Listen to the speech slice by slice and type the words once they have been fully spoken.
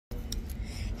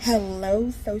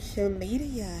Hello, social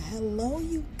media. Hello,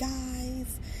 you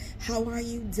guys. How are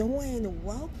you doing?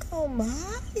 Welcome.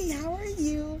 Hi, how are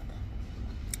you?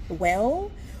 Well,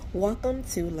 welcome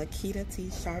to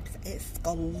Lakitatsharpe's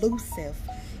exclusive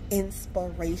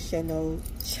inspirational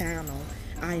channel.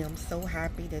 I am so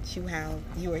happy that you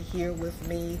are here with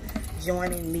me,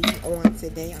 joining me on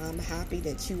today. I'm happy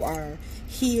that you are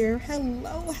here.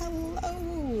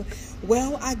 Hello.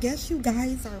 Well, I guess you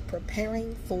guys are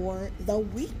preparing for the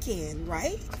weekend,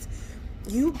 right?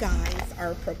 You guys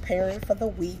are preparing for the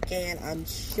weekend, I'm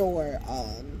sure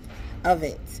of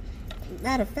it.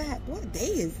 Matter of fact, what day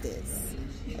is this?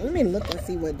 Let me look and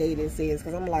see what day this is,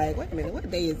 because I'm like, wait a minute,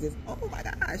 what day is this? Oh my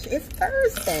gosh, it's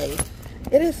Thursday.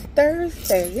 It is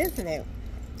Thursday, isn't it?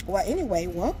 Well, anyway,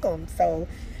 welcome. So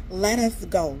let us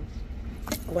go.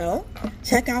 Well,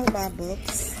 check out my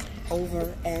books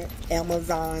over at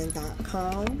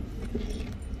Amazon.com.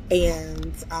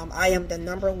 And I am the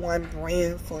 #1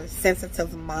 brand for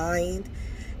sensitive mind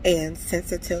and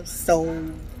sensitive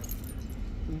soul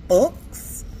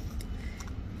books.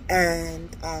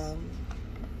 And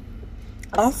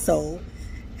also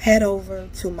head over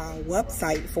to my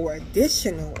website for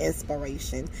additional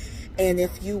inspiration. And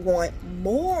if you want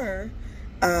more,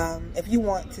 if you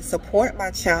want to support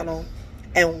my channel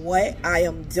and what I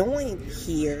am doing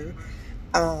here,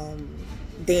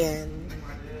 then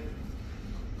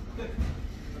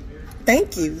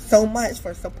thank you so much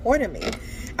for supporting me.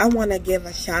 I want to give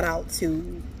a shout out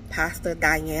to Pastor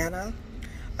Diana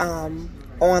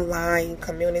online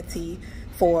community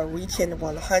for reaching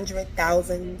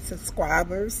 100,000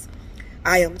 subscribers.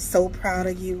 I am so proud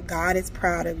of you. God is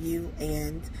proud of you.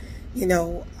 And, you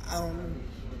know,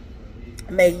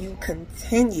 may you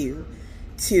continue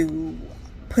to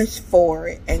push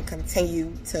forward and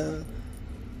continue to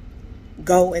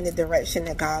go in the direction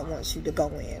that God wants you to go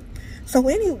in. So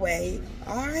anyway,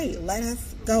 all right, let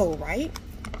us go, right?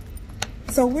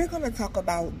 So we're going to talk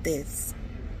about this.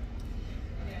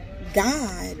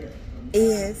 God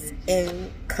is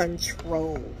in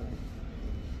control.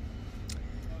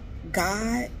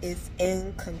 God is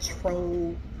in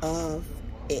control of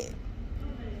it.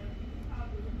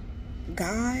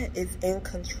 God is in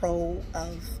control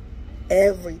of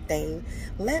everything.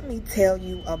 Let me tell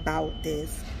you about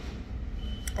this.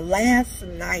 Last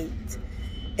night,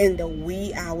 in the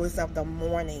wee hours of the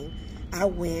morning, I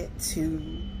went to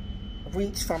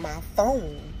reach for my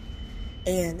phone.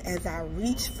 And as I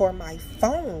reached for my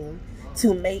phone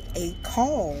to make a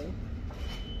call,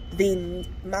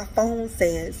 my phone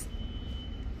says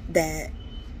that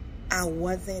I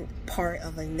wasn't part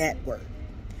of a network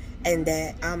and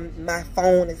that my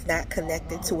phone is not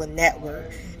connected to a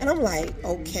network. And I'm like,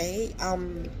 okay,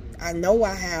 I know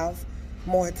I have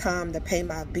more time to pay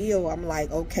my bill. I'm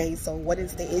like, okay, so what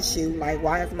is the issue? Like,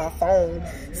 why is my phone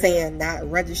saying not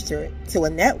registered to a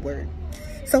network?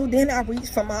 So then I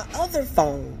reached for my other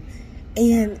phone,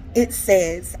 and it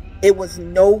says it was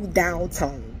no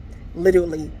downtime,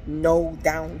 literally no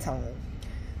downtime.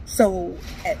 So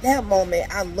at that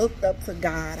moment, I looked up to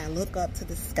God, I looked up to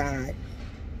the sky,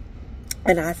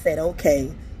 and I said,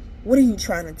 okay, what are you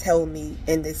trying to tell me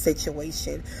in this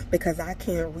situation? Because I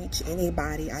can't reach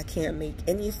anybody, I can't make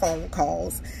any phone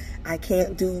calls, I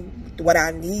can't do what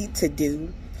I need to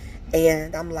do.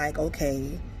 And I'm like,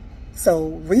 okay. So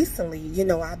recently, you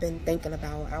know, I've been thinking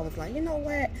about, I was like, you know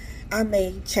what, I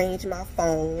may change my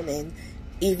phone and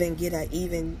even get an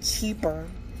even cheaper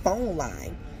phone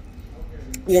line,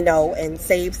 you know, and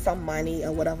save some money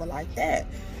or whatever like that.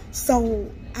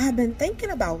 So I've been thinking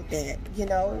about that, you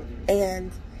know.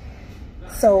 And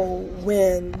so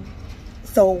when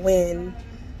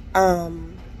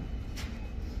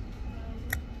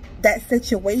that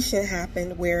situation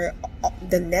happened where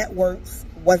the networks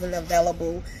wasn't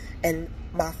available and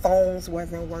my phones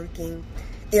wasn't working,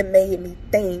 it made me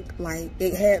think, like,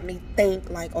 it had me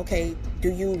think, like, okay, do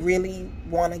you really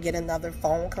want to get another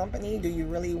phone company? Do you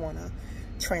really want to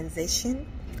transition?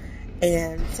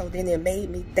 And so then it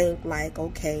made me think, like,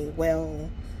 okay,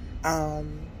 well,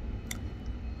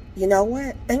 you know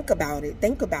what? Think about it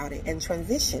and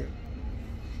transition.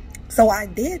 So I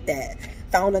did that.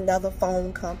 Found another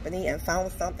phone company and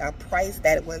found a price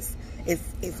that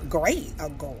is great, a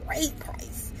great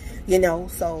price. You know,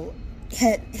 so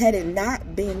had it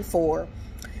not been for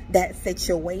that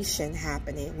situation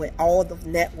happening with all the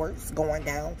networks going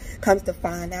down, comes to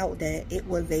find out that it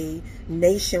was a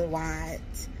nationwide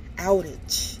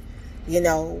outage, you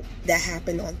know, that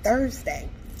happened on Thursday,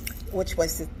 which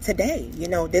was today, you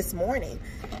know, this morning.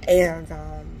 And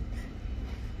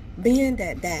being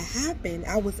that happened,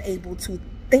 I was able to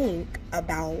think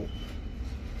about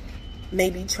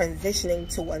maybe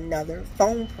transitioning to another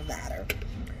phone provider.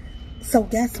 So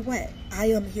guess what? I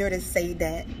am here to say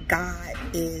that God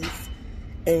is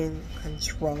in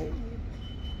control.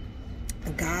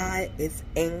 God is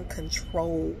in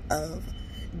control of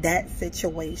that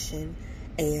situation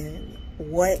and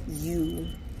what you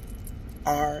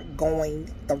are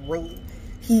going through.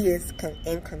 He is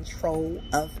in control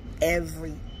of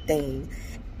everything.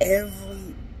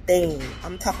 Everything.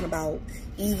 I'm talking about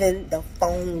even the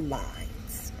phone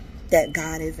lines that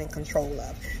God is in control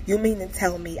of. You mean to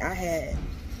tell me I had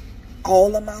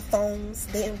all of my phones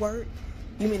didn't work?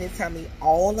 You mean to tell me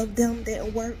all of them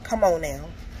didn't work? Come on now.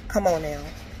 Come on now.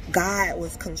 God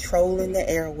was controlling the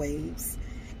airwaves.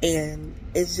 And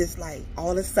it's just like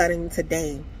all of a sudden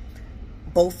today,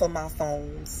 both of my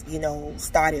phones, you know,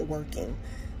 started working.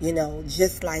 You know,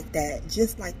 just like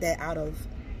that out of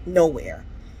nowhere.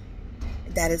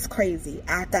 That is crazy.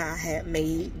 After I had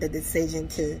made the decision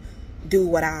to do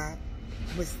what I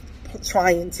was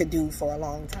trying to do for a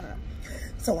long time.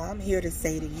 So I'm here to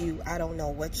say to you, I don't know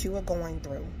what you are going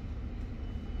through.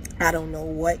 I don't know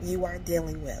what you are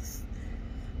dealing with.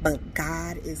 But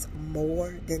God is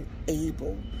more than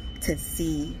able to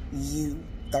see you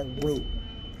through.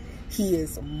 He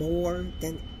is more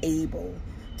than able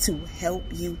to help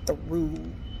you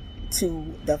through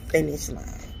to the finish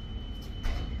line.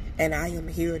 And I am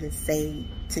here to say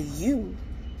to you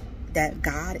that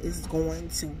God is going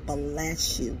to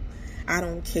bless you. I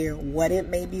don't care what it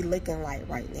may be looking like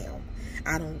right now.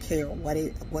 I don't care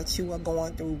what you are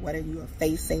going through, what you are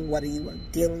facing, what you are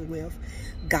dealing with.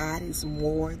 God is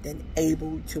more than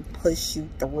able to push you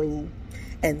through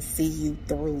and see you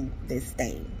through this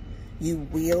thing. You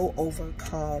will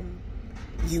overcome.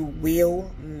 You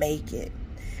will make it.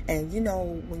 And you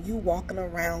know, when you're walking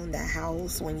around the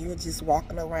house, when you're just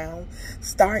walking around,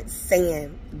 start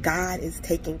saying, God is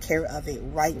taking care of it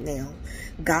right now.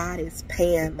 God is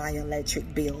paying my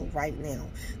electric bill right now.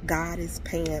 God is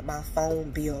paying my phone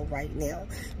bill right now.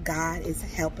 God is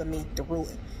helping me through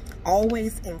it.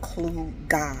 Always include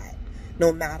God.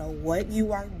 No matter what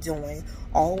you are doing,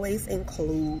 always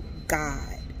include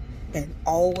God. And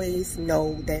always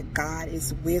know that God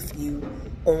is with you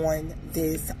on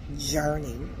this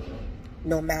journey.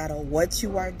 No matter what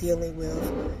you are dealing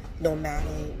with, no matter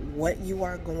what you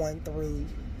are going through,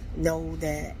 know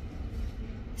that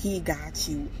He got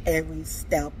you every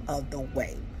step of the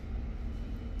way.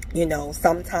 You know,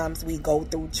 sometimes we go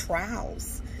through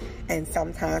trials and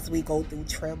sometimes we go through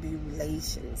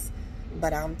tribulations.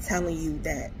 But I'm telling you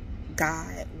that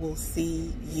God will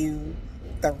see you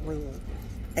through.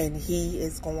 And He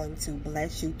is going to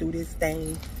bless you through this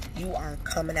thing. You are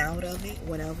coming out of it,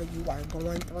 whatever you are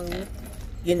going through,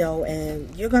 you know,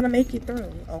 and you're going to make it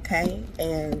through, okay?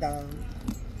 And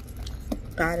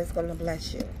God is going to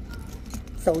bless you.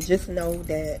 So just know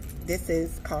that this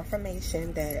is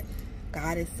confirmation that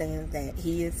God is saying that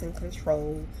He is in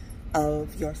control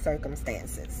of your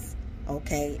circumstances,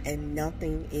 okay? And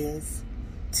nothing is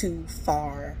too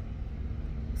far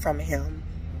from Him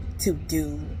to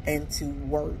do and to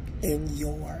work in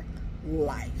your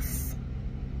life,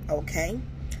 okay?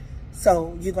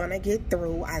 So you're gonna get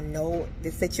through. I know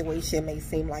the situation may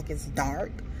seem like it's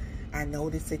dark. I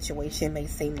know the situation may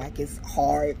seem like it's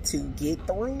hard to get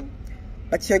through,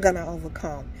 but you're gonna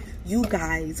overcome. You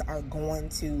guys are going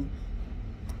to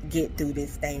get through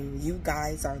this thing. You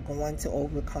guys are going to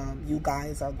overcome. You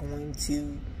guys are going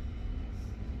to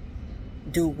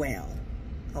do well,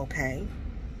 okay?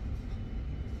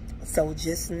 So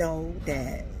just know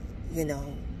that, you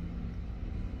know,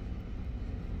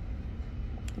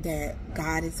 that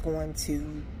God is going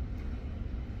to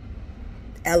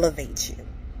elevate you.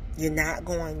 You're not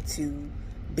going to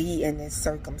be in these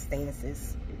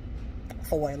circumstances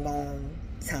for a long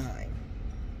time.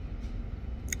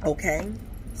 Okay?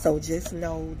 So just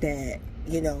know that,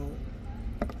 you know,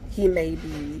 He may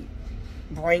be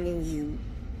bringing you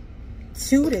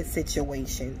to this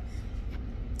situation.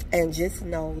 And just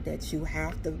know that you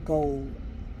have to go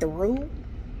through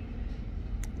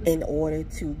in order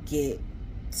to get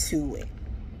to it.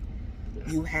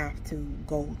 You have to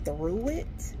go through it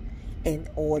in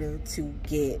order to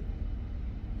get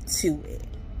to it.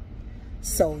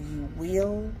 So you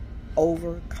will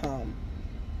overcome.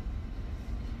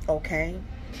 Okay?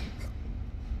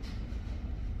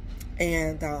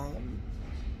 And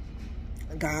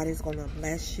God is going to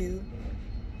bless you.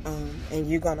 And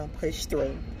you're going to push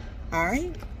through. All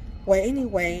right? Well,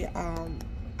 anyway,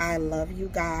 I love you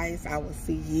guys. I will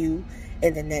see you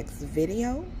in the next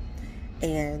video.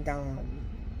 And,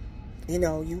 you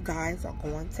know, you guys are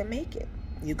going to make it.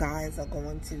 You guys are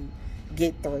going to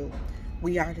get through.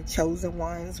 We are the chosen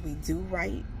ones. We do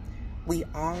right. We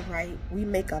all right. We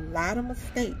make a lot of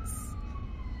mistakes,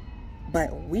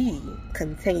 but we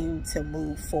continue to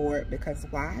move forward because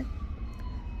why?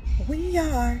 We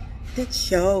are the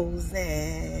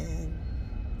chosen.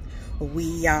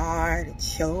 We are the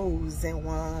chosen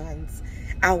ones.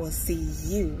 I will see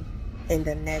you in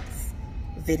the next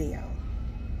video.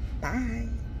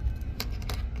 Bye.